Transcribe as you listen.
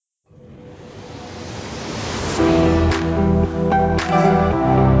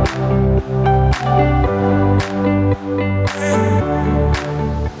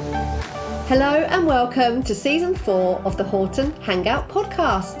welcome to season 4 of the Horton Hangout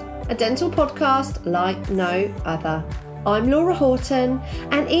podcast, a dental podcast like no other. I'm Laura Horton,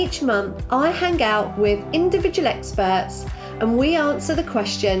 and each month I hang out with individual experts and we answer the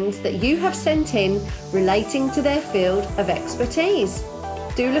questions that you have sent in relating to their field of expertise.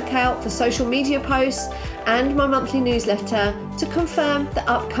 Do look out for social media posts and my monthly newsletter to confirm the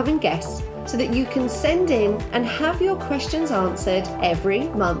upcoming guests so that you can send in and have your questions answered every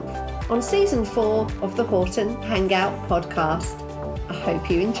month on season 4 of the Horton Hangout podcast. I hope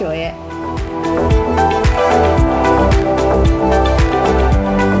you enjoy it.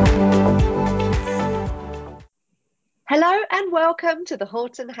 Hello and welcome to the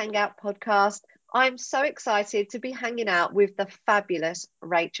Horton Hangout podcast. I'm so excited to be hanging out with the fabulous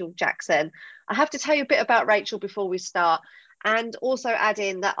Rachel Jackson. I have to tell you a bit about Rachel before we start, and also add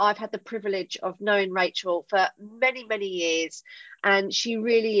in that I've had the privilege of knowing Rachel for many, many years, and she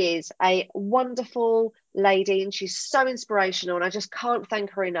really is a wonderful lady and she's so inspirational, and I just can't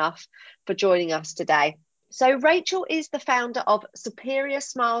thank her enough for joining us today. So Rachel is the founder of Superior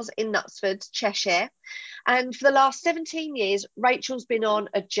Smiles in Knutsford, Cheshire. And for the last 17 years, Rachel's been on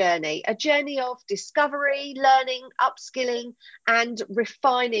a journey of discovery, learning, upskilling, and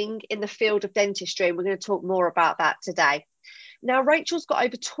refining in the field of dentistry. And we're going to talk more about that today. Now, Rachel's got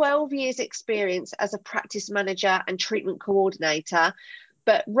over 12 years experience as a practice manager and treatment coordinator.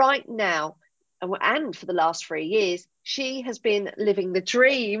 But right now, and for the last 3 years, she has been living the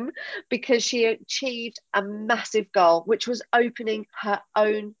dream because she achieved a massive goal, which was opening her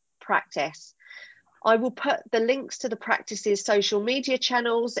own practice. I will put the links to the practice's social media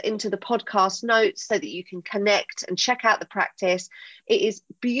channels into the podcast notes so that you can connect and check out the practice. It is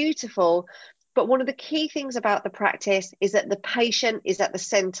beautiful. But one of the key things about the practice is that the patient is at the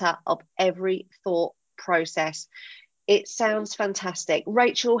centre of every thought process. It sounds fantastic.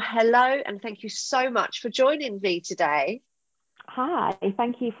 Rachel, hello, and thank you so much for joining me today. Hi,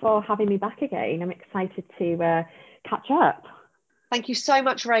 thank you for having me back again. I'm excited to catch up. Thank you so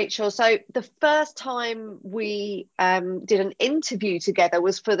much, Rachel. So the first time we did an interview together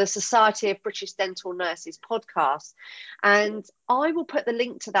was for the Society of British Dental Nurses podcast. And I will put the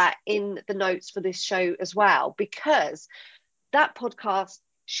link to that in the notes for this show as well, because that podcast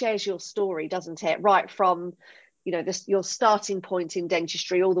shares your story, doesn't it? Right from, your starting point in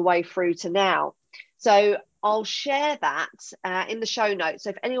dentistry all the way through to now. So I'll share that in the show notes.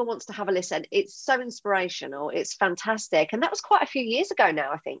 So if anyone wants to have a listen, it's so inspirational. It's fantastic. And that was quite a few years ago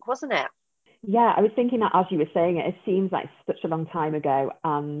now, I think, wasn't it? Yeah, I was thinking that as you were saying it seems like such a long time ago.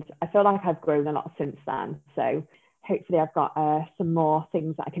 And I feel like I've grown a lot since then. So hopefully I've got some more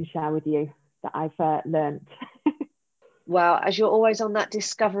things that I can share with you that I've learned. Well, as you're always on that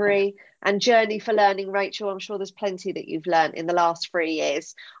discovery and journey for learning, Rachel, I'm sure there's plenty that you've learned in the last 3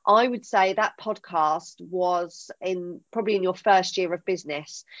 years. I would say that podcast was probably in your first year of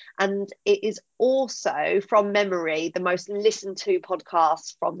business. And it is also, from memory, the most listened to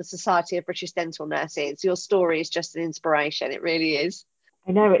podcast from the Society of British Dental Nurses. Your story is just an inspiration. It really is.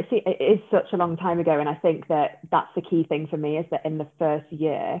 I know it is such a long time ago. And I think that that's the key thing for me, is that in the first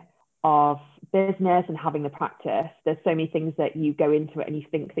year of business and having the practice, there's so many things that you go into it and you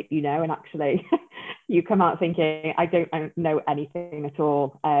think that you know, and actually you come out thinking I don't know anything at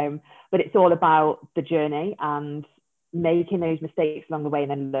all, but it's all about the journey and making those mistakes along the way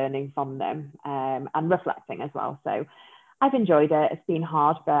and then learning from them, and reflecting as well. So I've enjoyed it. It's been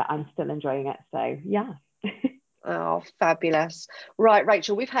hard, but I'm still enjoying it, so yeah. Oh, fabulous. Right,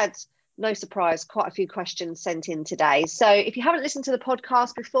 Rachel, we've had, no surprise, quite a few questions sent in today. So if you haven't listened to the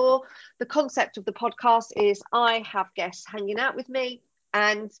podcast before, the concept of the podcast is I have guests hanging out with me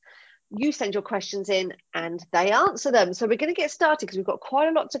and you send your questions in and they answer them. So we're going to get started because we've got quite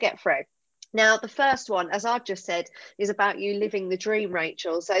a lot to get through. Now, the first one, as I've just said, is about you living the dream,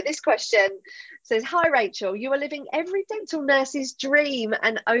 Rachel. So this question says, hi, Rachel, you are living every dental nurse's dream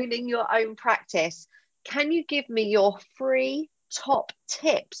and owning your own practice. Can you give me your 3 top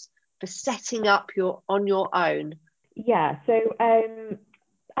tips for setting up on your own? Yeah, so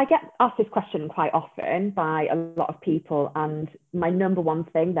I get asked this question quite often by a lot of people, and my number one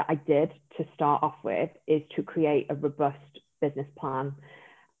thing that I did to start off with is to create a robust business plan.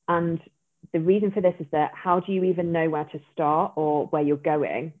 And the reason for this is that how do you even know where to start or where you're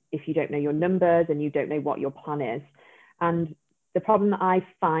going if you don't know your numbers and you don't know what your plan is? And the problem that I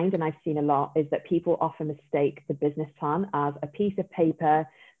find, and I've seen a lot, is that people often mistake the business plan as a piece of paper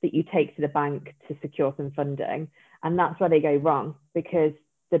that you take to the bank to secure some funding. And that's where they go wrong, because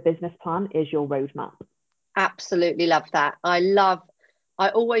the business plan is your roadmap. Absolutely love that. I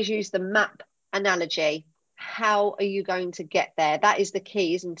always use the map analogy. how are you going to get there? That is the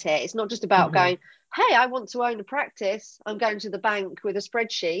key, isn't it? It's not just about Hmm. going, hey, I want to own a practice, I'm going to the bank with a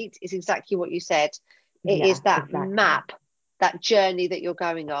spreadsheet. It's exactly what you said. It is Yeah, that exactly. map, that journey that you're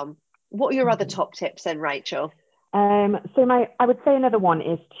going on. What are your other Mhm. top tips then, Rachel? So I would say another one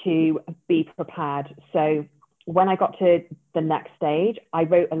is to be prepared. So when I got to the next stage, I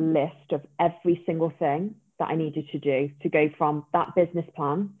wrote a list of every single thing that I needed to do to go from that business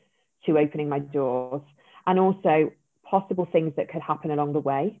plan to opening my doors, and also possible things that could happen along the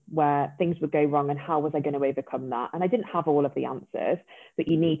way where things would go wrong and how was I going to overcome that. And I didn't have all of the answers, but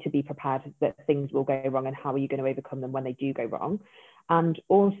you need to be prepared that things will go wrong and how are you going to overcome them when they do go wrong. And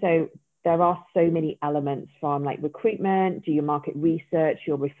also there are so many elements from like recruitment, do your market research,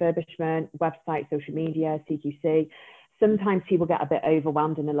 your refurbishment, website, social media, CQC. Sometimes people get a bit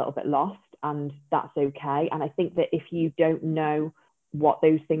overwhelmed and a little bit lost, and that's okay. And I think that if you don't know what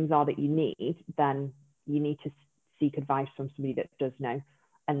those things are that you need, then you need to seek advice from somebody that does know.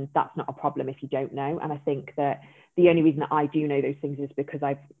 And that's not a problem if you don't know. And I think that the only reason that I do know those things is because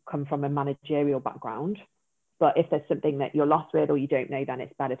I've come from a managerial background. But if there's something that you're lost with or you don't know, then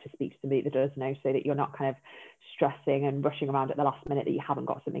it's better to speak to somebody that does know so that you're not kind of stressing and rushing around at the last minute that you haven't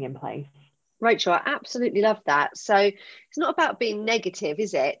got something in place. Rachel, I absolutely love that. So it's not about being negative,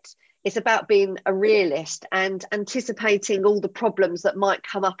 is it? It's about being a realist and anticipating all the problems that might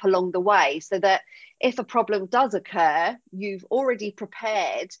come up along the way so that if a problem does occur, you've already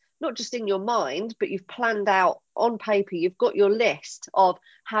prepared, not just in your mind, but you've planned out on paper, you've got your list of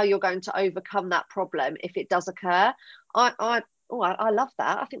how you're going to overcome that problem if it does occur. I love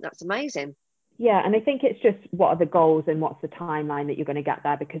that. I think that's amazing. Yeah, and I think it's just what are the goals and what's the timeline that you're going to get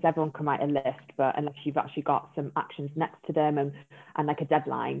there, because everyone can write a list, but unless you've actually got some actions next to them and like a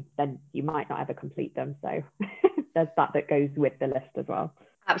deadline, then you might not ever complete them. So there's that goes with the list as well.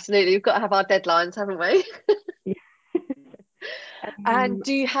 Absolutely. We've got to have our deadlines, haven't we? Yeah. And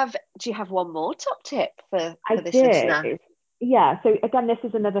do you have one more top tip I for this listener? do. Yeah. So again, this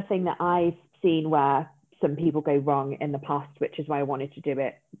is another thing that I've seen where some people go wrong in the past, which is why I wanted to do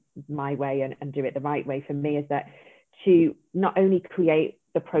it my way and do it the right way for me, is that to not only create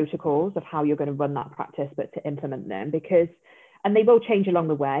the protocols of how you're going to run that practice, but to implement them because, and they will change along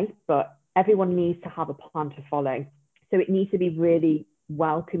the way, but everyone needs to have a plan to follow. So it needs to be really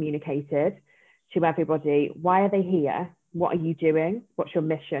well communicated to everybody. Why are they here? What are you doing? What's your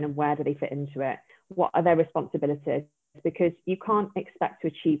mission and where do they fit into it? What are their responsibilities? Because you can't expect to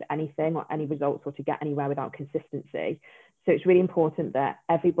achieve anything or any results or to get anywhere without consistency. So it's really important that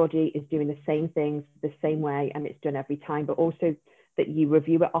everybody is doing the same things the same way and it's done every time, but also that you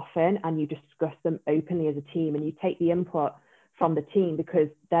review it often and you discuss them openly as a team and you take the input from the team because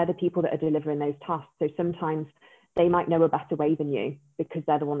they're the people that are delivering those tasks. So sometimes they might know a better way than you because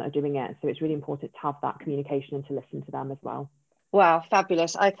they're the one that are doing it. So it's really important to have that communication and to listen to them as well. Wow,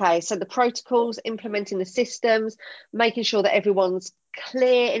 fabulous. Okay, so the protocols, implementing the systems, making sure that everyone's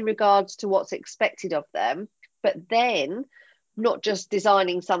clear in regards to what's expected of them, but then not just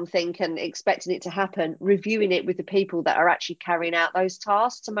designing something and expecting it to happen, reviewing it with the people that are actually carrying out those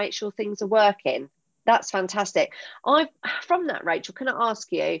tasks to make sure things are working. That's fantastic. I From that, Rachel, can I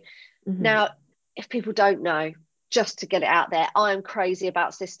ask you Mm-hmm. now, if people don't know, just to get it out there, I am crazy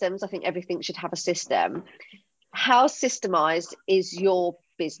about systems. I think everything should have a system. How systemized is your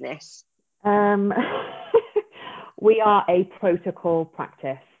business? Um, we are a protocol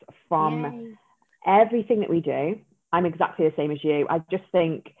practice from Yay. everything that we do. I'm exactly the same as you. I just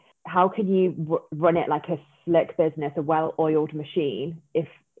think, how can you run it like a slick business, a well-oiled machine, if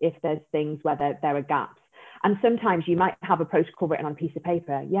there's things where there are gaps? And sometimes you might have a protocol written on a piece of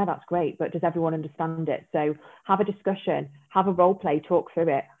paper. Yeah, that's great, but does everyone understand it? So have a discussion, have a role play, talk through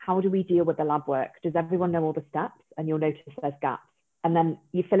it. How do we deal with the lab work? Does everyone know all the steps? And you'll notice there's gaps. And then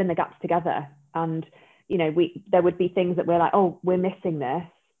you fill in the gaps together. And there would be things that we're like, oh, we're missing this.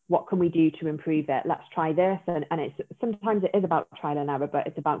 What can we do to improve it? Let's try this. And it's sometimes it is about trial and error, but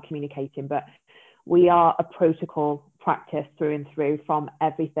it's about communicating. But we are a protocol practice through and through from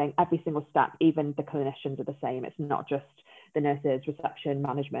everything, every single step. Even the clinicians are the same. It's not just the nurses, reception,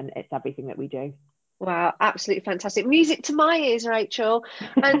 management. It's everything that we do. Wow, absolutely fantastic. Music to my ears, Rachel.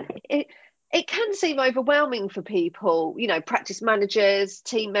 And it can seem overwhelming for people, practice managers,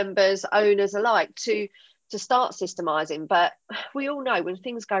 team members, owners alike to start systemizing. But we all know when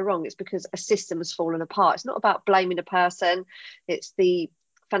things go wrong, it's because a system has fallen apart. It's not about blaming a person. It's the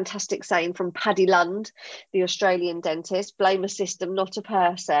fantastic saying from Paddy Lund, the Australian dentist, blame a system, not a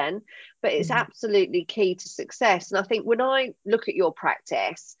person. But it's Mhm. absolutely key to success. And I think when I look at your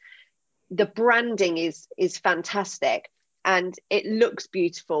practice, the branding is fantastic. and it looks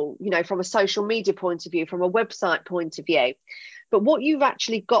beautiful, you know, from a social media point of view, from a website point of view. But what you've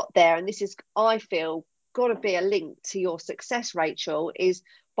actually got there, and this is, I feel, got to be a link to your success, Rachel, is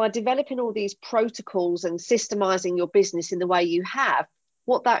by developing all these protocols and systemizing your business in the way you have,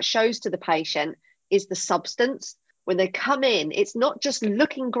 what that shows to the patient is the substance. When they come in, it's not just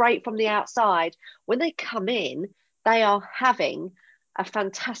looking great from the outside. When they come in, they are having a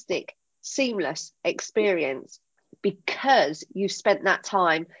fantastic, seamless experience because you've spent that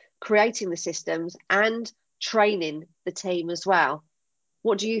time creating the systems and training the team as well.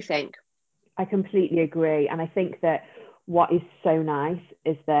 What do you think? I completely agree. And I think that what is so nice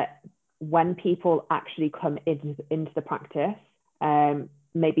is that when people actually come into the practice,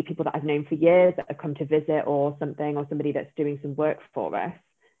 maybe people that I've known for years that have come to visit or something, or somebody that's doing some work for us,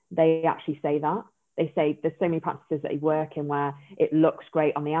 they actually say that. They say there's so many practices that they work in where it looks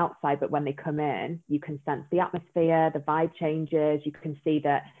great on the outside, but when they come in, you can sense the atmosphere, the vibe changes. You can see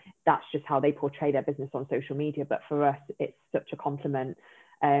that that's just how they portray their business on social media. But for us, it's such a compliment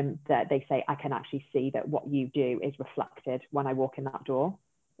that they say, I can actually see that what you do is reflected when I walk in that door.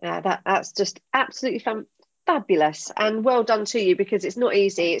 Yeah, that's just absolutely fabulous, and well done to you, because it's not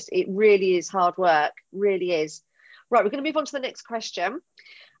easy. It really is hard work, really is. Right, we're going to move on to the next question.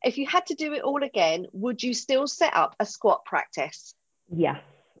 If you had to do it all again, would you still set up a squat practice? Yes,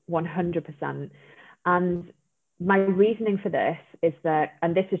 100%. And my reasoning for this is that,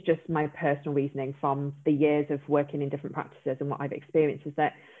 and this is just my personal reasoning from the years of working in different practices and what I've experienced, is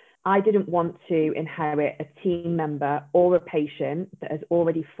that I didn't want to inherit a team member or a patient that has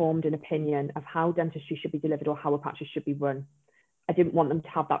already formed an opinion of how dentistry should be delivered or how a practice should be run. I didn't want them to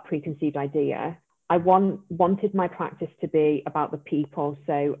have that preconceived idea. I wanted my practice to be about the people,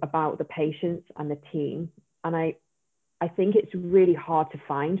 so about the patients and the team. And I think it's really hard to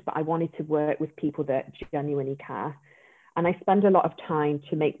find, but I wanted to work with people that genuinely care. And I spend a lot of time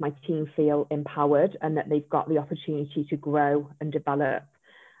to make my team feel empowered and that they've got the opportunity to grow and develop.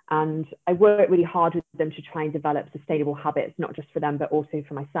 And I work really hard with them to try and develop sustainable habits, not just for them, but also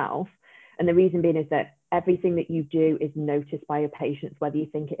for myself. And the reason being is that everything that you do is noticed by your patients, whether you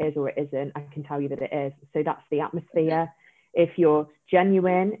think it is or it isn't. I can tell you that it is. So that's the atmosphere. If you're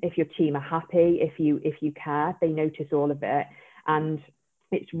genuine, if your team are happy, if you care, they notice all of it. And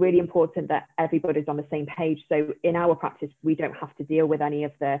it's really important that everybody's on the same page. So in our practice, we don't have to deal with any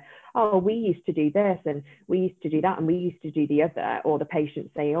of the, oh, we used to do this and we used to do that and we used to do the other, or the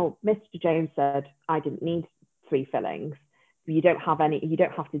patient say, oh, Mr. Jones said I didn't need 3 fillings. You don't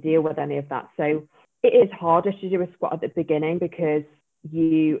have to deal with any of that. So it is harder to do a squat at the beginning because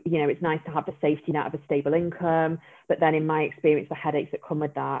you know, it's nice to have the safety net of a stable income. But then in my experience, the headaches that come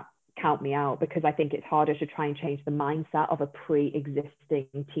with that count me out, because I think it's harder to try and change the mindset of a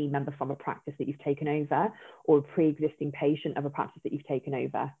pre-existing team member from a practice that you've taken over, or a pre-existing patient of a practice that you've taken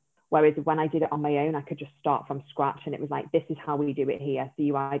over. Whereas when I did it on my own, I could just start from scratch, and it was like, this is how we do it here. So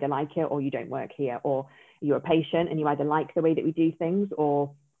you either like it or you don't work here, or you're a patient and you either like the way that we do things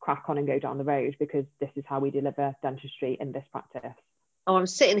or crack on and go down the road, because this is how we deliver dentistry in this practice. Oh, I'm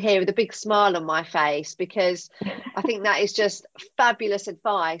sitting here with a big smile on my face, because I think that is just fabulous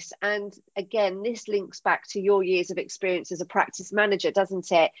advice. And again, this links back to your years of experience as a practice manager,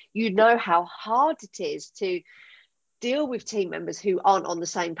 doesn't it? You know how hard it is to deal with team members who aren't on the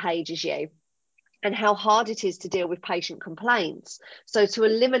same page as you, and how hard it is to deal with patient complaints. So to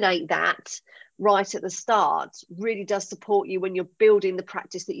eliminate that right at the start really does support you when you're building the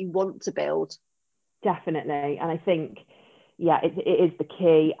practice that you want to build. Definitely. And I think, yeah, it is the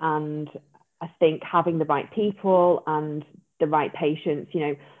key. And I think having the right people and the right patients, you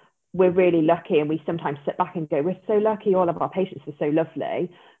know, we're really lucky, and we sometimes sit back and go, we're so lucky, all of our patients are so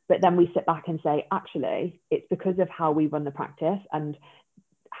lovely. But then we sit back and say, actually, it's because of how we run the practice and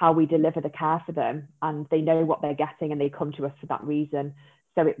how we deliver the care for them, and they know what they're getting and they come to us for that reason.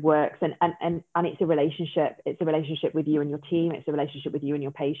 So it works. And it's a relationship with you and your team. It's a relationship with you and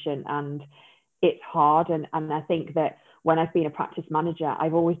your patient. And it's hard. And I think that when I've been a practice manager,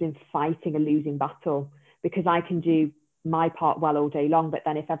 I've always been fighting a losing battle, because I can do my part well all day long, but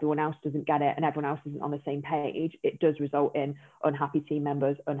then if everyone else doesn't get it and everyone else isn't on the same page, it does result in unhappy team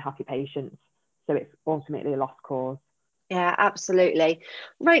members, unhappy patients. So it's ultimately a lost cause. Yeah, absolutely.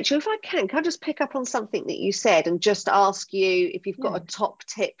 Rachel, if can I just pick up on something that you said and just ask you if you've got Yeah. a top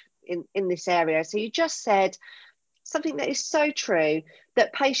tip in this area? So you just said something that is so true,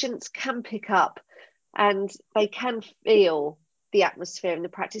 that patients can pick up and they can feel the atmosphere in the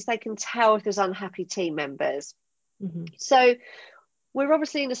practice. They can tell if there's unhappy team members. Mm-hmm. So we're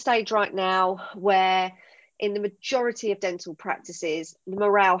obviously in a stage right now where in the majority of dental practices, the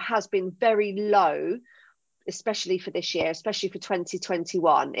morale has been very low especially for this year, especially for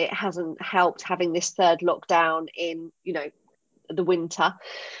 2021, it hasn't helped having this third lockdown in, the winter.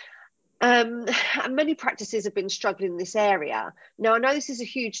 And many practices have been struggling in this area. Now, I know this is a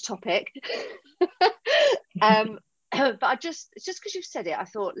huge topic, but it's just because you've said it, I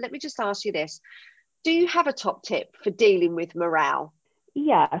thought, let me just ask you this. Do you have a top tip for dealing with morale?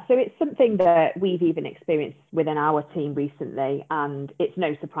 Yeah, so it's something that we've even experienced within our team recently, and it's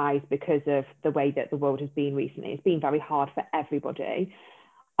no surprise because of the way that the world has been recently. It's been very hard for everybody.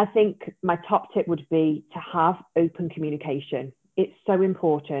 I think my top tip would be to have open communication. It's so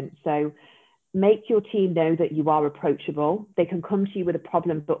important. So make your team know that you are approachable. They can come to you with a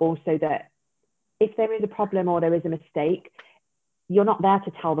problem, but also that if there is a problem or there is a mistake, you're not there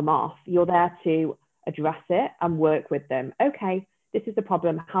to tell them off. You're there to address it and work with them. Okay, this is the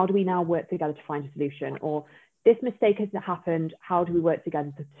problem. How do we now work together to find a solution? Or this mistake has happened. How do we work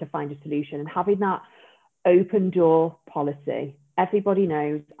together to find a solution? And having that open door policy. Everybody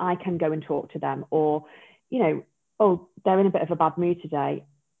knows I can go and talk to them, or, oh, they're in a bit of a bad mood today.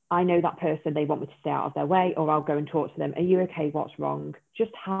 I know that person, they want me to stay out of their way, or I'll go and talk to them. Are you okay? What's wrong?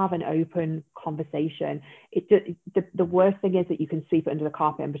 Just have an open conversation. The worst thing is that you can sweep it under the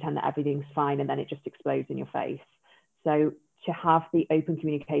carpet and pretend that everything's fine, and then it just explodes in your face. So to have the open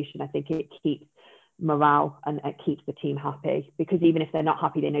communication, I think it keeps morale and it keeps the team happy, because even if they're not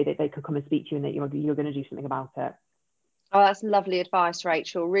happy, they know that they could come and speak to you and that you're going to do something about it. Oh, that's lovely advice,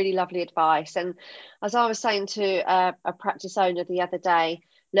 Rachel. Really lovely advice. And as I was saying to a practice owner the other day,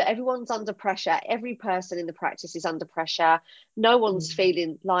 look, everyone's under pressure. Every person in the practice is under pressure. No one's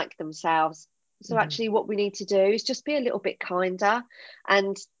feeling like themselves. So actually what we need to do is just be a little bit kinder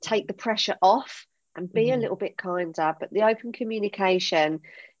and take the pressure off and be a little bit kinder. But the open communication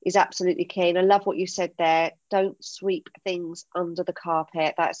is absolutely key. And I love what you said there. Don't sweep things under the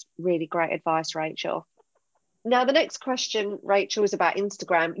carpet. That's really great advice, Rachel. Now, the next question, Rachel, is about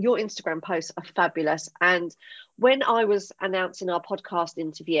Instagram. Your Instagram posts are fabulous. And when I was announcing our podcast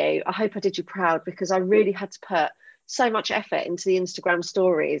interview, I hope I did you proud, because I really had to put so much effort into the Instagram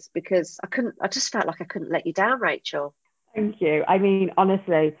stories, because I just felt like I couldn't let you down, Rachel. Thank you. I mean,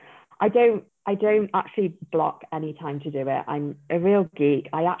 honestly, I don't actually block any time to do it. I'm a real geek.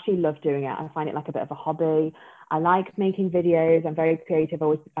 I actually love doing it. I find it like a bit of a hobby. I like making videos. I'm very creative.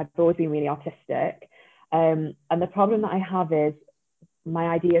 I've always been really artistic. And the problem that I have is my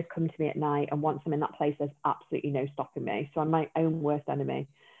ideas come to me at night, and once I'm in that place, there's absolutely no stopping me. So I'm my own worst enemy,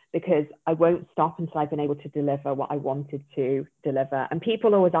 because I won't stop until I've been able to deliver what I wanted to deliver. And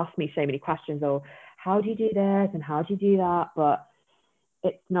people always ask me so many questions, oh, how do you do this and how do you do that? But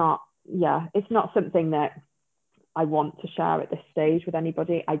it's not something that I want to share at this stage with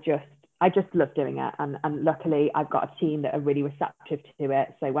anybody. I just love doing it, and luckily I've got a team that are really receptive to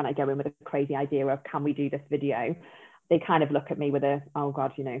it. So when I go in with a crazy idea of can we do this video, they kind of look at me with a, oh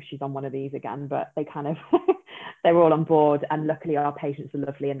God, she's on one of these again. But they kind of they're all on board, and luckily our patients are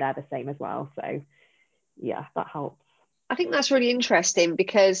lovely and they're the same as well. So yeah, that helps. I think that's really interesting,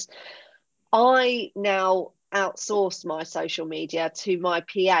 because I now outsource my social media to my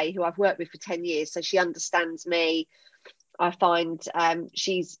PA, who I've worked with for 10 years. So she understands me. I find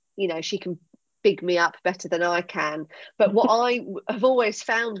she can big me up better than I can. But what I have always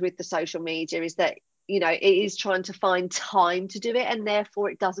found with the social media is that, it is trying to find time to do it, and therefore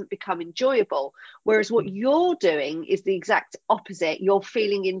it doesn't become enjoyable. Whereas what you're doing is the exact opposite. You're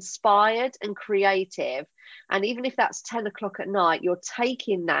feeling inspired and creative. And even if that's 10 o'clock at night, you're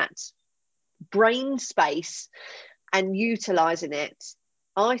taking that brain space and utilizing it.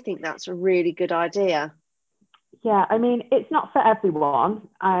 I think that's a really good idea. Yeah, I mean, it's not for everyone.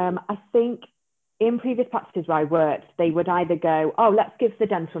 I think in previous practices where I worked, they would either go, oh, let's give the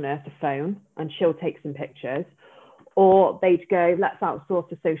dental nurse a phone and she'll take some pictures, or they'd go, let's outsource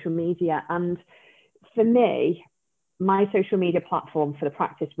to social media. And for me, my social media platform for the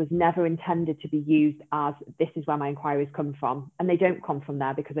practice was never intended to be used as this is where my inquiries come from. And they don't come from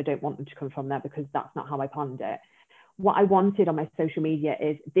there because I don't want them to come from there, because that's not how I planned it. What I wanted on my social media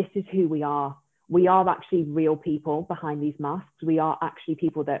is this is who we are. We are actually real people behind these masks. We are actually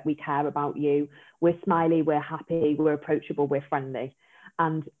people that we care about you. We're smiley, we're happy, we're approachable, we're friendly.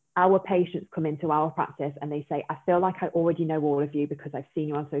 And our patients come into our practice and they say, I feel like I already know all of you because I've seen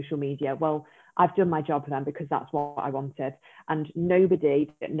you on social media. Well, I've done my job for them because that's what I wanted. And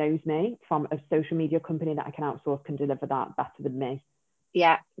nobody that knows me from a social media company that I can outsource can deliver that better than me.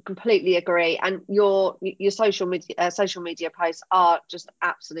 Yeah, completely agree. And your social media posts are just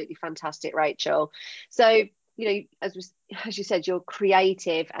absolutely fantastic, Rachel. So, as you said, you're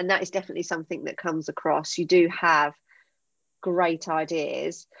creative, and that is definitely something that comes across. You do have great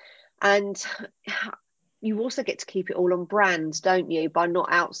ideas. And you also get to keep it all on brand, don't you, by not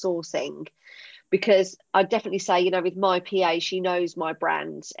outsourcing? Because I definitely say, with my PA, she knows my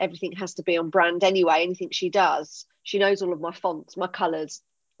brand. Everything has to be on brand anyway. Anything she does, she knows all of my fonts, my colours,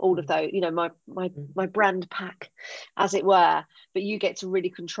 all of those, my brand pack, as it were. But you get to really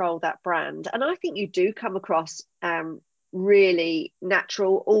control that brand, and I think you do come across really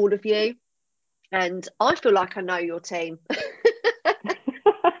natural, all of you. And I feel like I know your team.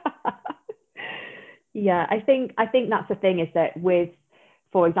 Yeah, I think that's the thing, is that with,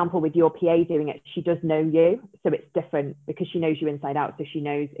 for example, with your PA doing it, she does know you, so it's different because she knows you inside out, so she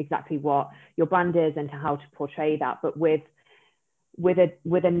knows exactly what your brand is and how to portray that. But with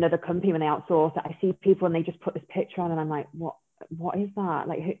another company, when they outsource it, I see people and they just put this picture on, and I'm like, what is that?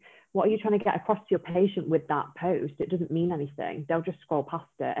 Like, what are you trying to get across to your patient with that post? It doesn't mean anything. They'll just scroll past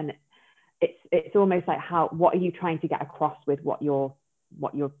it, and it's almost like, what are you trying to get across with what you're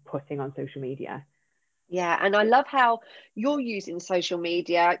putting on social media? Yeah, and I love how you're using social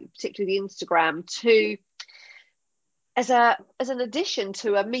media, particularly Instagram, to as an addition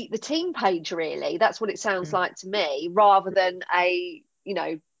to a meet the team page. Really, that's what it sounds Mm. like to me, rather than a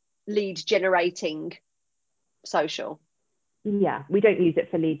lead generating social. Yeah, we don't use it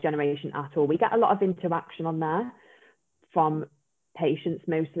for lead generation at all. We get a lot of interaction on there from patients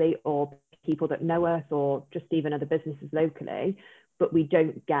mostly, or people that know us, or just even other businesses locally, but we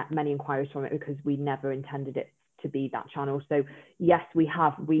don't get many inquiries from it because we never intended it to be that channel. So yes, we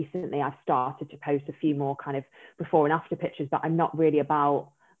have recently, I've started to post a few more kind of before and after pictures, but I'm not really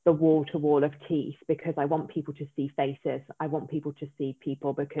about the wall to wall of teeth, because I want people to see faces. I want people to see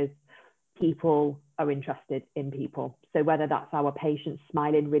people, because people are interested in people. So whether that's our patients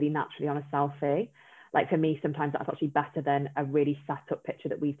smiling really naturally on a selfie, like for me, sometimes that's actually better than a really set up picture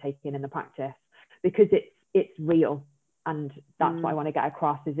that we've taken in the practice, because it's real. And that's what I want to get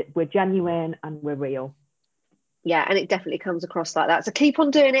across, is that we're genuine and we're real. Yeah, and it definitely comes across like that. So keep on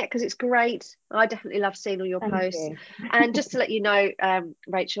doing it, because it's great. I definitely love seeing all your Thank posts. you. And just to let you know,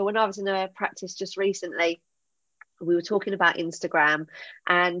 Rachel, when I was in a practice just recently, we were talking about Instagram,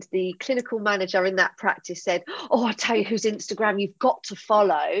 and the clinical manager in that practice said, "Oh, I tell you whose Instagram you've got to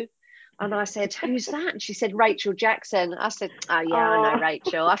follow." And I said, "Who's that?" And she said, "Rachel Jackson." I said, "Oh yeah, I know Oh,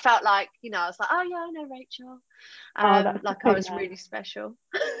 Rachel." I felt like, I was like, "Oh yeah, I know Rachel." oh, that's Like I so was really nice. special.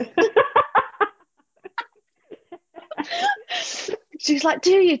 She's like,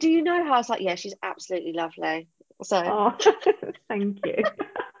 Do you know her? I was like, "Yeah, she's absolutely lovely." So Oh, thank you.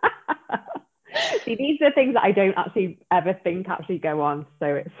 See, these are things that I don't actually ever think actually go on,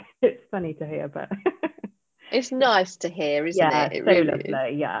 so it's funny to hear, but it's nice to hear, isn't it? yeah, It so really is.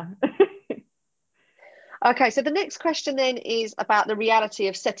 lovely. Yeah. Okay, so the next question then is about the reality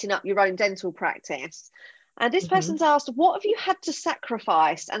of setting up your own dental practice. And this hmm person's asked, what have you had to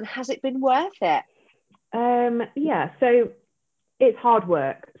sacrifice, and has it been worth it? Yeah, so it's hard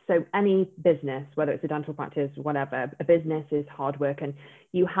work. So any business, whether it's a dental practice, whatever, a business is hard work, and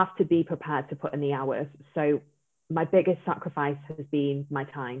you have to be prepared to put in the hours. So my biggest sacrifice has been my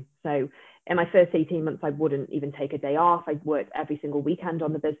time. So in my first 18 months, I wouldn't even take a day off. I worked every single weekend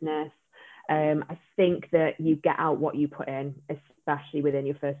on the business. I think that you get out what you put in, especially within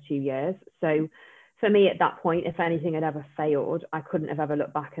your first 2 years. So for me at that point, if anything had ever failed, I couldn't have ever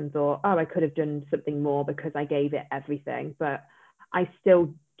looked back and thought, oh, I could have done something more, because I gave it everything. But I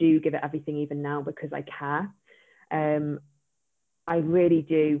still do give it everything even now, because I care. Um, I really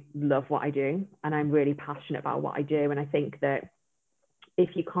do love what I do, and I'm really passionate about what I do. And I think that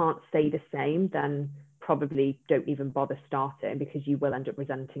if you can't stay the same, then probably don't even bother starting, because you will end up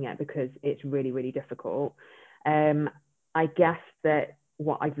resenting it, because it's really, really difficult. Um, I guess that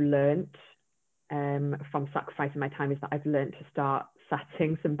what I've learned from sacrificing my time is that I've learned to start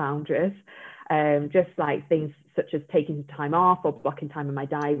setting some boundaries, just like things such as taking time off or blocking time in my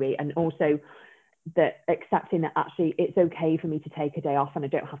diary, and also that accepting that actually it's okay for me to take a day off, and I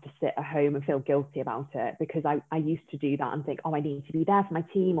don't have to sit at home and feel guilty about it, because I used to do that and think, oh, I need to be there for my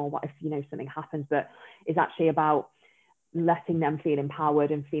team, or what if something happens. But it's actually about letting them feel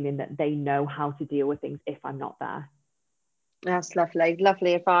empowered and feeling that they know how to deal with things if I'm not there. That's lovely,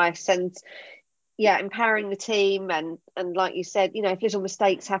 lovely advice. And yeah, empowering the team, and like you said, if little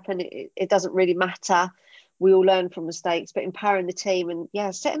mistakes happen, it doesn't really matter. We all learn from mistakes, but empowering the team, and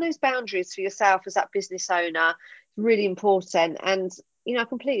yeah, setting those boundaries for yourself as that business owner is really important. And I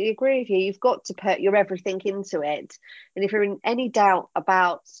completely agree with you. You've got to put your everything into it. And if you're in any doubt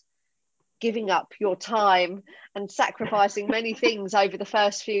about giving up your time and sacrificing many things over the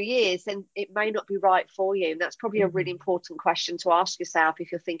first few years, then it may not be right for you. And that's probably a really important question to ask yourself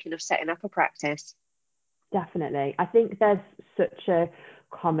if you're thinking of setting up a practice. Definitely. I think there's such a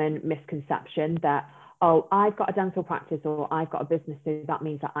common misconception that oh, I've got a dental practice or I've got a business, so that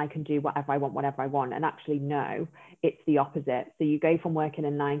means that I can do whatever I want, whatever I want. And actually, no, it's the opposite. So you go from working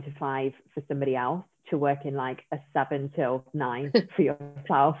a 9 to 5 for somebody else to working like a 7 till 9 for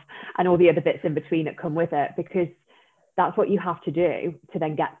yourself and all the other bits in between that come with it, because that's what you have to do to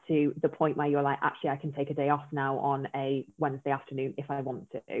then get to the point where you're like, actually, I can take a day off now on a Wednesday afternoon if I want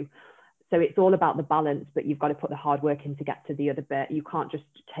to. So it's all about the balance, but you've got to put the hard work in to get to the other bit. You can't just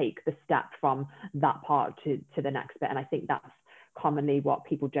take the step from that part to the next bit. And I think that's commonly what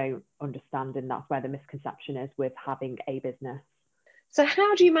people don't understand. And that's where the misconception is with having a business. So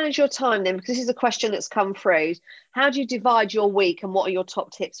how do you manage your time then? Because this is a question that's come through. How do you divide your week and what are your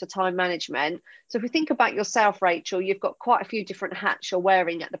top tips for time management? So if we think about yourself, Rachel, you've got quite a few different hats you're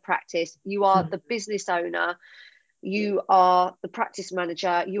wearing at the practice. You are the business owner, you are the practice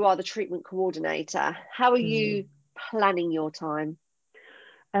manager, you are the treatment coordinator. How are you planning your time?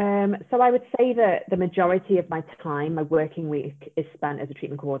 So I would say that the majority of my time, my working week, is spent as a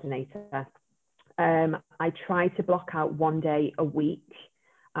treatment coordinator. I try to block out one day a week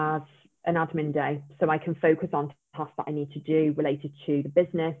as an admin day, so I can focus on tasks that I need to do related to the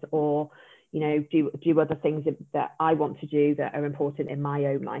business, or do other things that I want to do that are important in my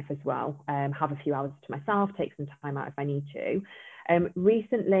own life as well. Have a few hours to myself, take some time out if I need to.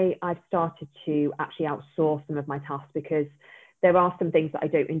 Recently, I've started to actually outsource some of my tasks because there are some things that I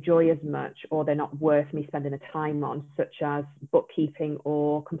don't enjoy as much, or they're not worth me spending the time on, such as bookkeeping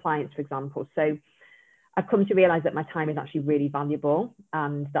or compliance, for example. So I've come to realize that my time is actually really valuable,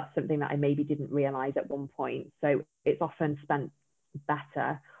 and that's something that I maybe didn't realize at one point. So it's often spent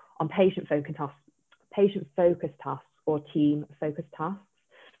better on patient-focused tasks or team-focused tasks.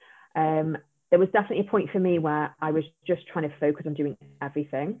 There was definitely a point for me where I was just trying to focus on doing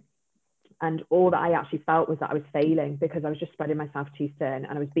everything. And all that I actually felt was that I was failing because I was just spreading myself too thin,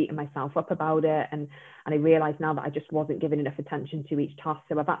 and I was beating myself up about it. And I realized now that I just wasn't giving enough attention to each task.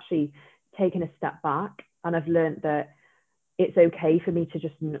 So I've actually taken a step back, and I've learned that it's okay for me to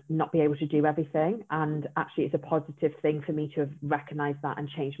just not be able to do everything. And actually, it's a positive thing for me to have recognized that and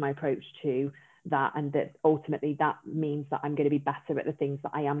changed my approach to that. And that ultimately that means that I'm going to be better at the things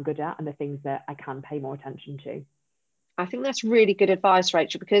that I am good at and the things that I can pay more attention to. I think that's really good advice,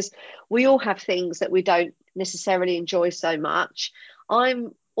 Rachel, because we all have things that we don't necessarily enjoy so much.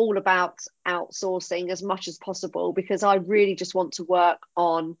 I'm all about outsourcing as much as possible because I really just want to work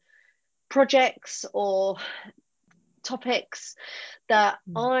on projects or topics that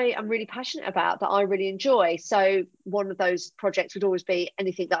I am really passionate about, that I really enjoy. So one of those projects would always be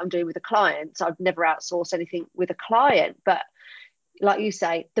anything that I'm doing with a client. So I've never outsourced anything with a client, but like you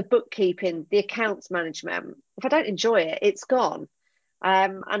say, the bookkeeping, the accounts management, if I don't enjoy it, it's gone.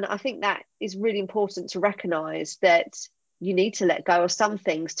 And I think that is really important to recognise, that you need to let go of some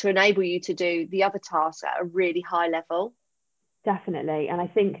things to enable you to do the other tasks at a really high level. Definitely. And I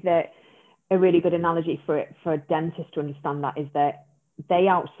think that a really good analogy for a dentist to understand that is that they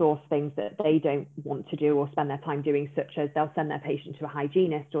outsource things that they don't want to do or spend their time doing, such as they'll send their patient to a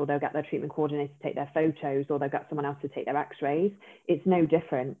hygienist, or they'll get their treatment coordinator to take their photos, or they'll get someone else to take their x-rays. It's no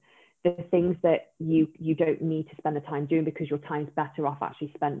different. The things that you don't need to spend the time doing because your time's better off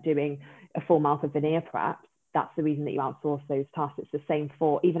actually spent doing a full mouth of veneer prep, that's the reason that you outsource those tasks. It's the same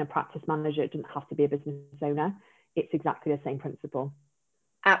for even a practice manager. It doesn't have to be a business owner. It's exactly the same principle.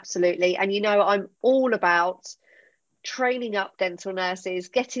 Absolutely. And I'm all about training up dental nurses,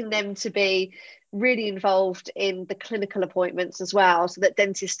 getting them to be really involved in the clinical appointments as well, so that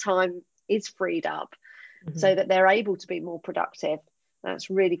dentist time is freed up, so that they're able to be more productive. That's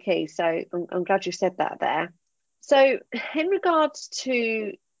really key. So I'm glad you said that there. So in regards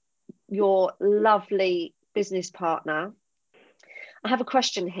to your lovely business partner, I have a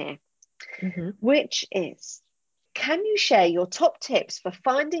question here, which is, can you share your top tips for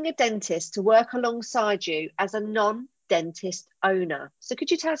finding a dentist to work alongside you as a non-dentist owner? So could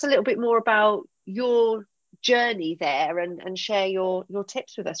you tell us a little bit more about your journey there, and share your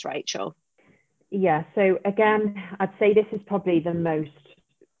tips with us, Rachel? Yeah, so again, I'd say this is probably the most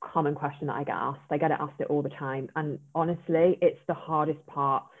common question that I get asked. I get it asked it all the time. And honestly, it's the hardest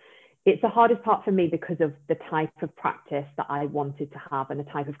part. It's the hardest part for me because of the type of practice that I wanted to have and the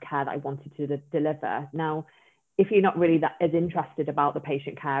type of care that I wanted to deliver. Now, if you're not really that as interested about the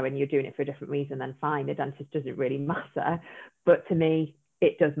patient care and you're doing it for a different reason, then fine, the dentist doesn't really matter. But to me,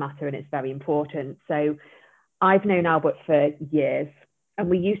 it does matter, and it's very important. So I've known Albert for years, and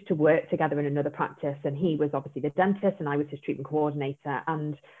we used to work together in another practice, and he was obviously the dentist and I was his treatment coordinator.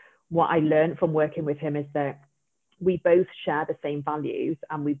 And what I learned from working with him is that we both share the same values,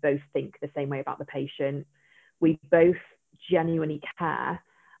 and we both think the same way about the patient. We both genuinely care,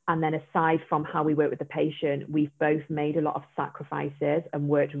 And then aside from how we work with the patient, we've both made a lot of sacrifices and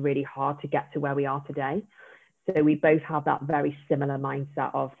worked really hard to get to where we are today. So we both have that very similar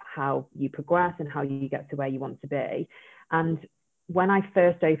mindset of how you progress and how you get to where you want to be. And when I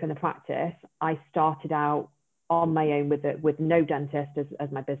first opened the practice, I started out on my own with no dentist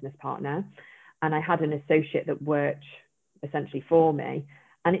as my business partner. And I had an associate that worked essentially for me.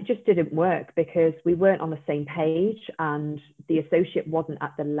 And it just didn't work because we weren't on the same page, and the associate wasn't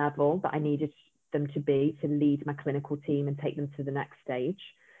at the level that I needed them to be to lead my clinical team and take them to the next stage.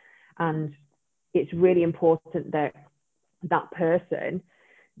 And it's really important that that person,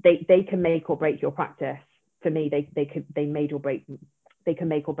 they can make or break your practice. For me, they can make or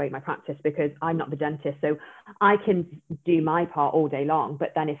break my practice, because I'm not the dentist. So I can do my part all day long,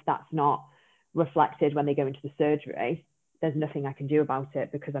 but then if that's not reflected when they go into the surgery, there's nothing I can do about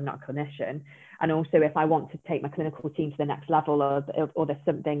it because I'm not a clinician. And also, if I want to take my clinical team to the next level, or there's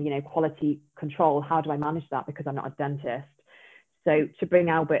something, quality control, how do I manage that? Because I'm not a dentist. So to bring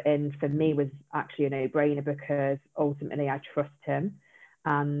Albert in for me was actually a no-brainer, because ultimately I trust him,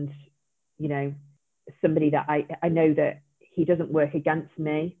 and, somebody that I know that he doesn't work against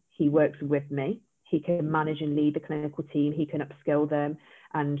me, he works with me. He can manage and lead the clinical team, he can upskill them,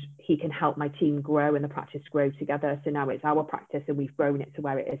 and he can help my team grow and the practice grow together. So now it's our practice, and we've grown it to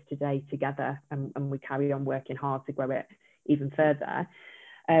where it is today together, and we carry on working hard to grow it even further.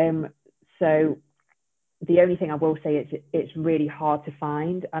 So the only thing I will say is it's really hard to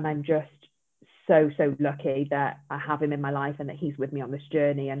find, and I'm just so lucky that I have him in my life and that he's with me on this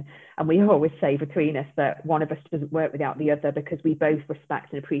journey. And we always say between us that one of us doesn't work without the other, because we both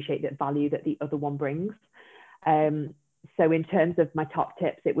respect and appreciate the value that the other one brings. So in terms of my top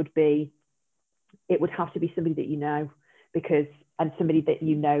tips, it would have to be somebody that and somebody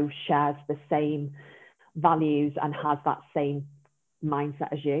that shares the same values and has that same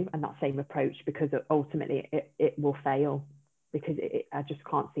mindset as you and that same approach, because ultimately it will fail, because I just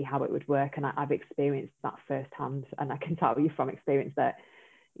can't see how it would work. And I've experienced that firsthand, and I can tell you from experience that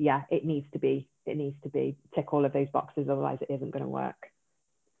it needs to be tick all of those boxes, otherwise it isn't going to work.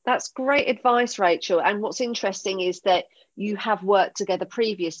 That's great advice, Rachel. And what's interesting is that you have worked together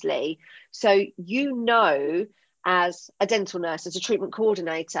previously. So as a dental nurse, as a treatment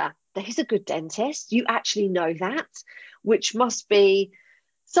coordinator, that he's a good dentist. You actually know that, which must be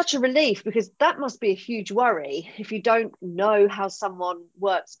such a relief, because that must be a huge worry if you don't know how someone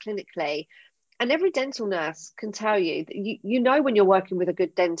works clinically. And every dental nurse can tell you that you know when you're working with a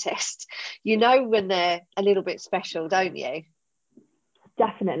good dentist. You know when they're a little bit special, don't you?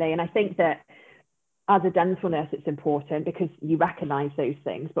 Definitely. And I think that as a dental nurse, it's important because you recognize those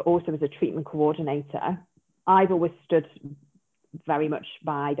things, but also as a treatment coordinator, I've always stood very much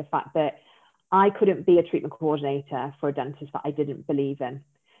by the fact that I couldn't be a treatment coordinator for a dentist that I didn't believe in,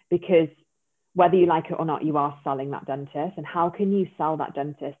 because whether you like it or not, you are selling that dentist. And how can you sell that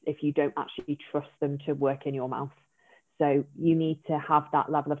dentist if you don't actually trust them to work in your mouth? So you need to have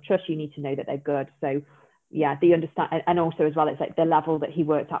that level of trust. You need to know that they're good. So the understand, and also as well, it's like the level that he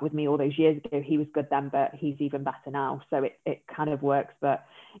worked at with me all those years ago, he was good then, but he's even better now. So it kind of works, but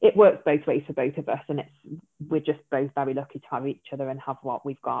it works both ways for both of us. And we're just both very lucky to have each other and have what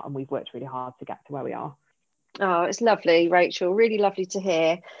we've got. And we've worked really hard to get to where we are. Oh, it's lovely, Rachel. Really lovely to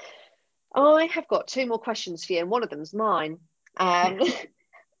hear. I have got two more questions for you, and one of them's mine.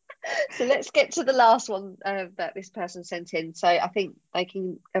 So let's get to the last one that this person sent in. So I think they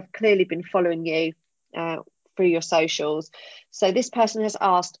can have clearly been following you through your socials. So this person has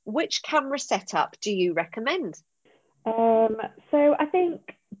asked, which camera setup do you recommend? So I think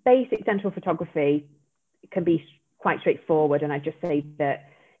basic dental photography can be quite straightforward, and I just say that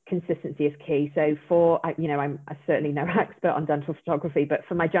consistency is key. So I'm certainly no expert on dental photography, but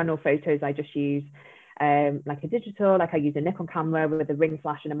for my general photos, I just use like a digital, like I use a Nikon camera with a ring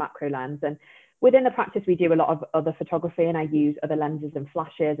flash and a macro lens. And within the practice, we do a lot of other photography, and I use other lenses and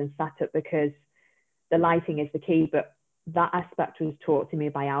flashes and setup, because the lighting is the key. But that aspect was taught to me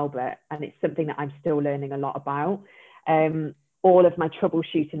by Albert, and it's something that I'm still learning a lot about. All of my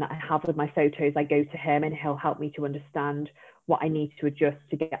troubleshooting that I have with my photos, I go to him and he'll help me to understand what I need to adjust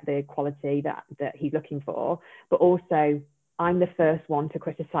to get the quality that he's looking for. But also, I'm the first one to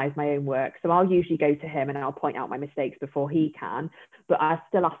criticize my own work. So I'll usually go to him and I'll point out my mistakes before he can, but I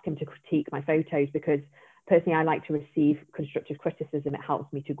still ask him to critique my photos, because personally, I like to receive constructive criticism. It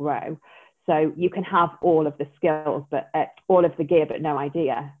helps me to grow. So you can have all of the skills, but all of the gear, but no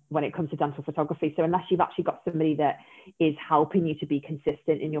idea when it comes to dental photography. So unless you've actually got somebody that is helping you to be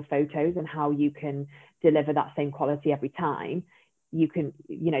consistent in your photos and how you can deliver that same quality every time, you can,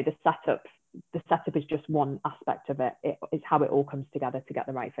 the setup the setup is just one aspect of it. It's how it all comes together to get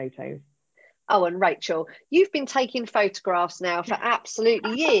the right photos. Oh, and Rachel, you've been taking photographs now for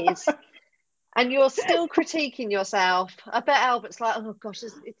absolutely years, and you're still critiquing yourself. I bet Albert's like, oh gosh,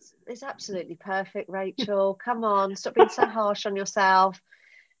 it's absolutely perfect, Rachel. Come on, stop being so harsh on yourself.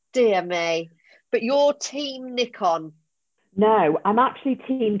 Dear me. But you're team Nikon. No, I'm actually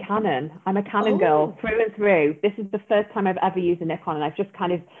team Canon. I'm a Canon girl Oh, through and through. This is the first time I've ever used a Nikon, and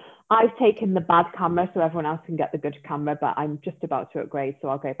I've taken the bad camera so everyone else can get the good camera, but I'm just about to upgrade, so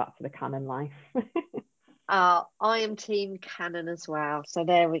I'll go back to the Canon life. I am team Canon as well. So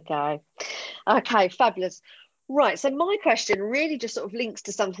there we go. Okay, fabulous. Right. So my question really just sort of links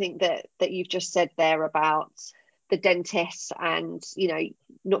to something that you've just said there about the dentists and,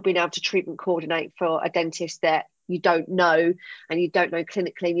 not being able to treatment coordinate for a dentist that you don't know and you don't know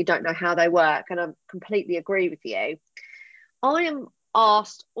clinically and you don't know how they work. And I completely agree with you. I am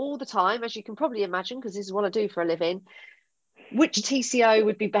asked all the time, as you can probably imagine, because this is what I do for a living, which TCO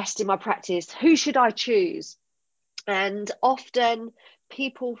would be best in my practice? Who should I choose? And often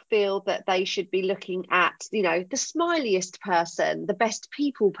people feel that they should be looking at, the smiliest person, the best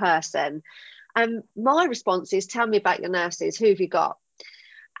people person. And my response is, tell me about your nurses. Who have you got?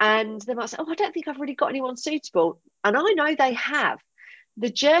 And they might say, oh, I don't think I've really got anyone suitable. And I know they have.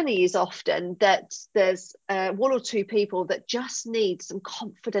 The journey is often that there's one or two people that just need some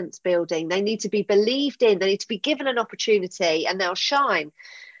confidence building. They need to be believed in. They need to be given an opportunity and they'll shine.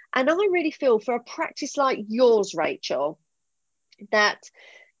 And I really feel for a practice like yours, Rachel, that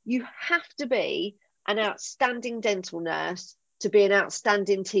you have to be an outstanding dental nurse to be an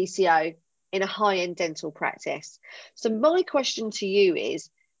outstanding TCO in a high-end dental practice. So my question to you is,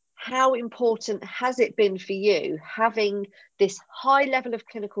 how important has it been for you having this high level of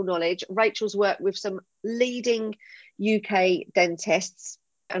clinical knowledge? Rachel's worked with some leading UK dentists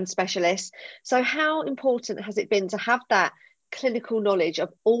and specialists. So how important has it been to have that clinical knowledge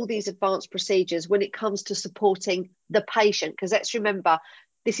of all these advanced procedures when it comes to supporting the patient? Because let's remember,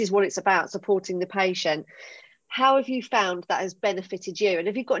 this is what it's about, supporting the patient. How have you found that has benefited you? And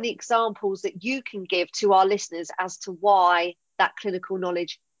have you got any examples that you can give to our listeners as to why that clinical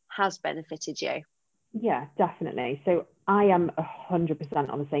knowledge has benefited you? Yeah, definitely. So I am 100%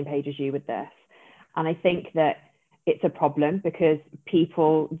 on the same page as you with this. And I think that it's a problem because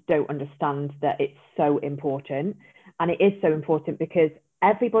people don't understand that it's so important. And it is so important because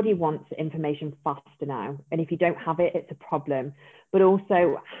everybody wants information faster now. And if you don't have it, it's a problem. But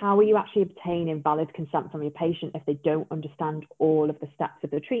also, how are you actually obtaining valid consent from your patient if they don't understand all of the steps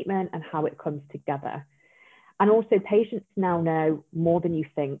of the treatment and how it comes together? And also, patients now know more than you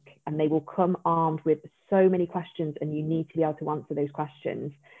think, and they will come armed with so many questions, and you need to be able to answer those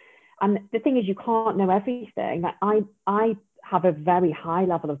questions. And the thing is, you can't know everything. Like I have a very high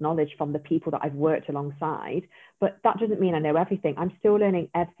level of knowledge from the people that I've worked alongside, but that doesn't mean I know everything. I'm still learning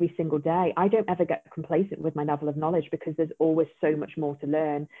every single day. I don't ever get complacent with my level of knowledge because there's always so much more to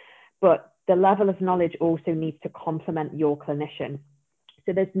learn. But the level of knowledge also needs to complement your clinician.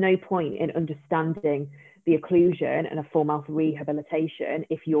 So there's no point in understanding the occlusion and a full mouth rehabilitation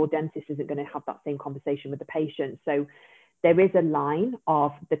if your dentist isn't going to have that same conversation with the patient. So there is a line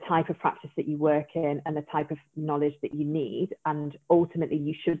of the type of practice that you work in and the type of knowledge that you need. And ultimately,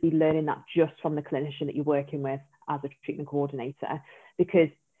 you should be learning that just from the clinician that you're working with as a treatment coordinator. Because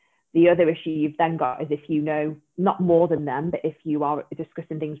the other issue you've then got is if you know not more than them, but if you are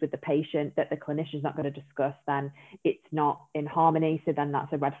discussing things with the patient that the clinician's not going to discuss, then it's not in harmony. So then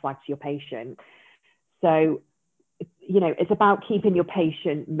that's a red flag to your patient. So, it's about keeping your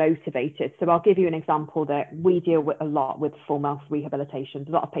patient motivated. So I'll give you an example that we deal with a lot with full mouth rehabilitation.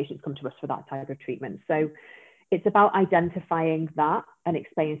 A lot of patients come to us for that type of treatment. So it's about identifying that and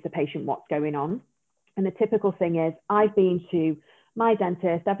explaining to the patient what's going on. And the typical thing is, I've been to my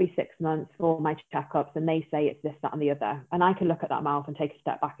dentist every 6 months for my checkups, and they say it's this, that, and the other. And I can look at that mouth and take a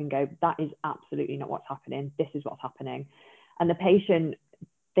step back and go, that is absolutely not what's happening. This is what's happening. And the patient,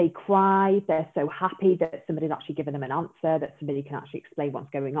 they cry, they're so happy that somebody's actually given them an answer, that somebody can actually explain what's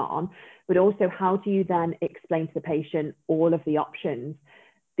going on. But also, how do you then explain to the patient all of the options?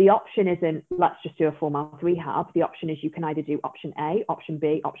 The option isn't, let's just do a full mouth rehab. The option is you can either do option A, option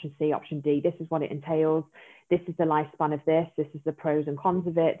B, option C, option D. This is what it entails. This is the lifespan of this. This is the pros and cons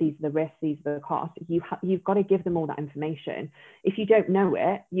of it. These are the risks. These are the costs. You've got to give them all that information. If you don't know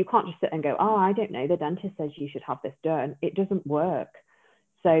it, you can't just sit and go, oh, I don't know. The dentist says you should have this done. It doesn't work.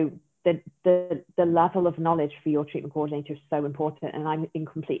 So the level of knowledge for your treatment coordinator is so important. And I'm in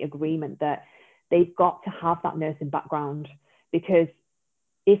complete agreement that they've got to have that nursing background, because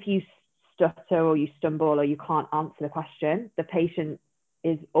if you stutter or you stumble or you can't answer the question, the patient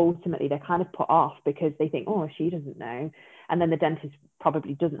is ultimately they're kind of put off because they think, oh, she doesn't know. And then the dentist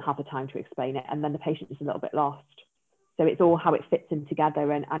probably doesn't have the time to explain it. And then the patient is a little bit lost. So it's all how it fits in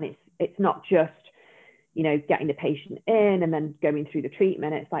together. And it's not just, you know, getting the patient in and then going through the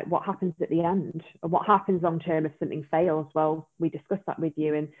treatment. It's like, what happens at the end? And what happens long term if something fails? Well, we discussed that with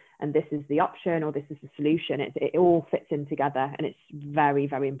you, and this is the option, or this is the solution. It all fits in together, and it's very,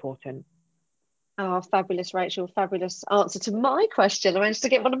 very important. Oh, fabulous, Rachel. Fabulous answer to my question. I managed to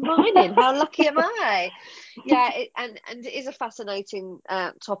get one of mine in. How lucky am I? Yeah, and it is a fascinating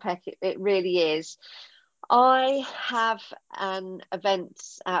topic. It really is. I have an event,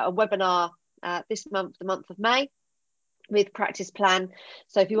 a webinar this month, the month of May, with Practice Plan.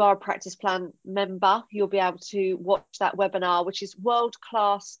 So if you are a Practice Plan member, you'll be able to watch that webinar, which is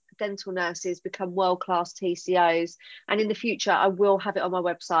world-class dental nurses become world-class TCOs. And in the future, I will have it on my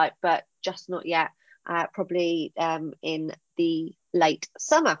website, but just not yet, probably in the late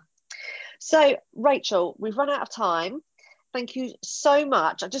summer. So, Rachel, we've run out of time. Thank you so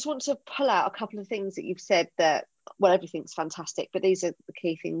much. I just want to pull out a couple of things that you've said that, well, everything's fantastic, but these are the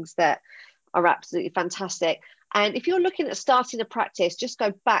key things that are absolutely fantastic. And if you're looking at starting a practice, just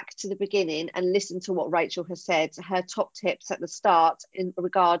go back to the beginning and listen to what Rachel has said, her top tips at the start in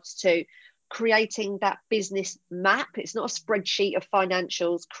regards to creating that business map. It's not a spreadsheet of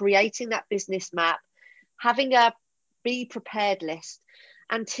financials, creating that business map, having a be prepared list,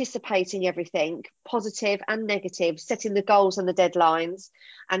 anticipating everything, positive and negative, setting the goals and the deadlines,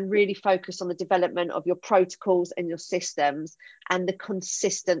 and really focus on the development of your protocols and your systems and the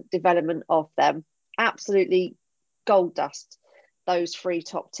consistent development of them. Absolutely gold dust, those 3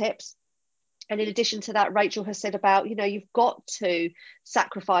 top tips. And in addition to that, Rachel has said about, you know, you've got to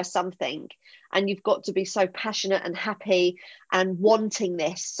sacrifice something, and you've got to be so passionate and happy and wanting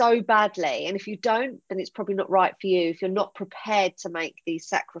this so badly. And if you don't, then it's probably not right for you if you're not prepared to make these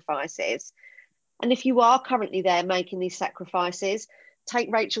sacrifices. And if you are currently there making these sacrifices,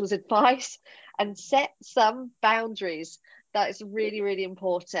 take Rachel's advice and set some boundaries. That is really, really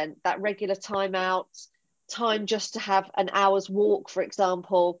important. That regular time out, time just to have an hour's walk, for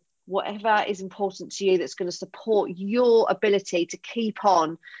example, whatever is important to you that's going to support your ability to keep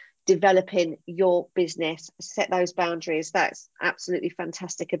on developing your business. Set those boundaries. That's absolutely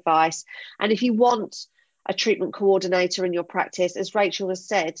fantastic advice. And if you want a treatment coordinator in your practice, as Rachel has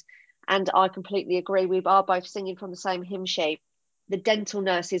said, and I completely agree, we are both singing from the same hymn sheet, the dental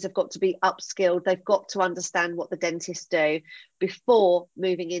nurses have got to be upskilled. They've got to understand what the dentists do before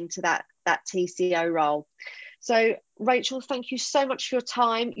moving into that TCO role. So, Rachel, thank you so much for your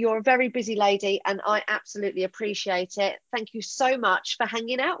time. You're a very busy lady, and I absolutely appreciate it. Thank you so much for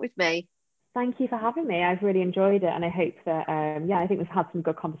hanging out with me. Thank you for having me. I've really enjoyed it, and I hope that I think we've had some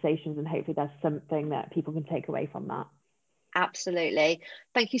good conversations, and hopefully there's something that people can take away from that. Absolutely.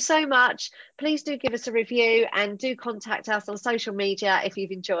 Thank you so much. Please do give us a review and do contact us on social media if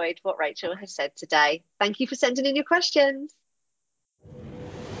you've enjoyed what Rachel has said today. Thank you for sending in your questions.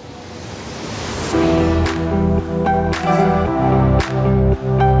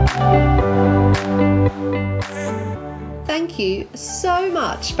 Thank you so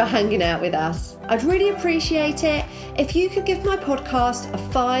much for hanging out with us. I'd really appreciate it if you could give my podcast a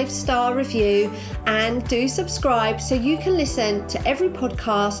 5-star review and do subscribe so you can listen to every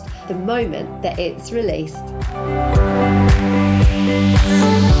podcast the moment that it's released.